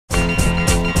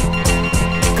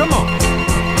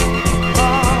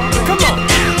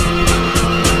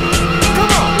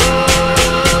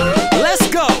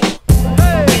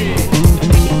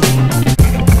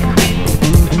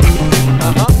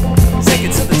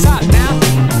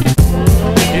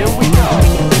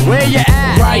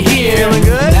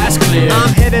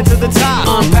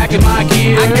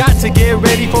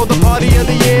party of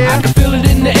the year. I can feel it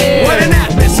in the air. What an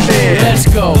atmosphere. Let's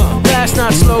go. Fast,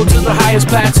 not slow, to the highest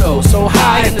plateau. So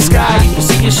high in the sky, you can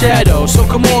see your shadow. So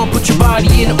come on, put your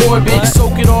body in orbit.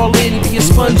 Soak it all in, be a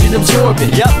sponge and absorb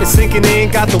it. Yup, it's sinking in,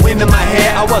 got the wind in my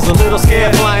hair. I was a little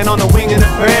scared, flying on the wing in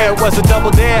a prayer. It was a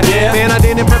double dare, man, I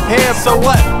didn't prepare. So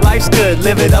what? Life's good,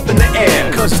 live it up in the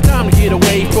air. Cause it's time to get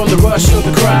away from the rush of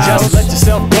the crowd. Just let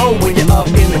yourself go when you're up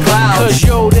in the clouds. Cause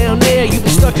yo, down there, you've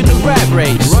been stuck in the rat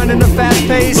race, running a fast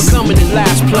pace, but coming in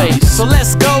last place. So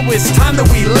let's go, it's time that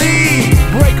we leave.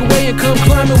 Break away and come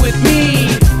climbing with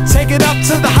me. Take it up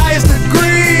to the highest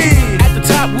degree. At the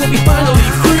top, we'll be finally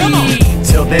free.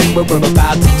 Till then, what we're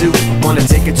about to do, wanna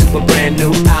take it to a brand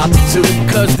new altitude.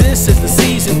 Cause this is the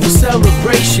season for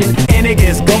celebration, and it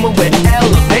gets going with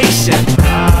elevation.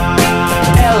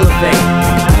 Elevate,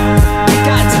 we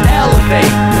got to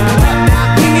elevate.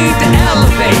 We need to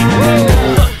elevate.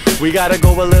 We gotta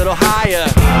go a little higher.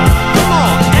 Come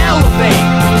on, elevate.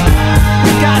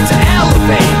 We got to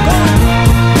elevate.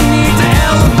 We need to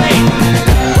elevate.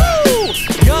 Woo!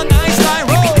 Young Einstein,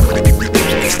 roll.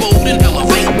 Explode and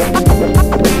elevate.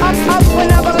 Up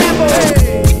whenever Lambo.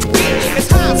 Hey, it's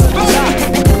time to go.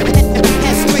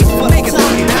 That's straight for make it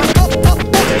funny now. Up,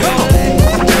 go.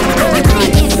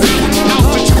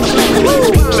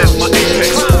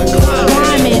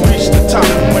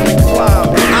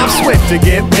 I'm swift to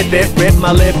get with it, rip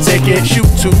my lip ticket, shoot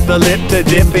to the lip to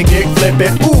dip and kick flip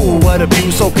it. Ooh, what a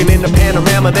view, soaking in the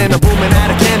panorama, then a booming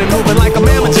out of cannon, moving like a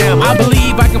mamma jamma. I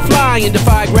believe I can fly and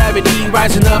defy gravity.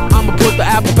 Rising up, I'ma put the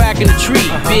apple back in the tree.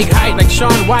 Big height like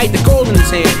Sean White, the gold in his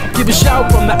hand. Give a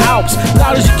shout from the Alps,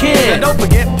 loud as you can. And don't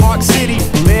forget Park City,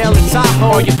 Vail and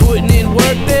Tahoe. Are you putting in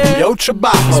work there? Yo,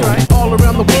 Trabajo. That's right. All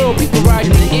around the world, people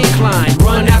riding the incline,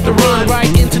 run after run, right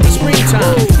into the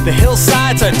springtime. The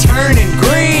hillsides are turning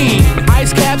green.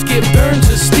 Ice caps get burned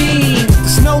to steam. The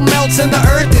snow melts and the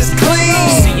earth is clean.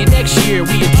 See you next year,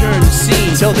 we adjourn the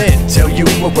scene. Till then, tell you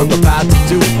what we're about to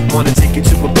do. Wanna take you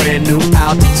to a brand new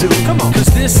altitude. Come on. Cause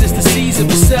this is the season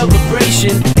for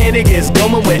celebration, and it gets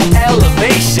going with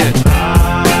elevation.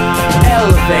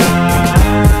 Elevate.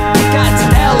 We got to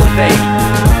elevate.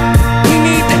 We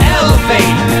need to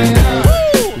elevate.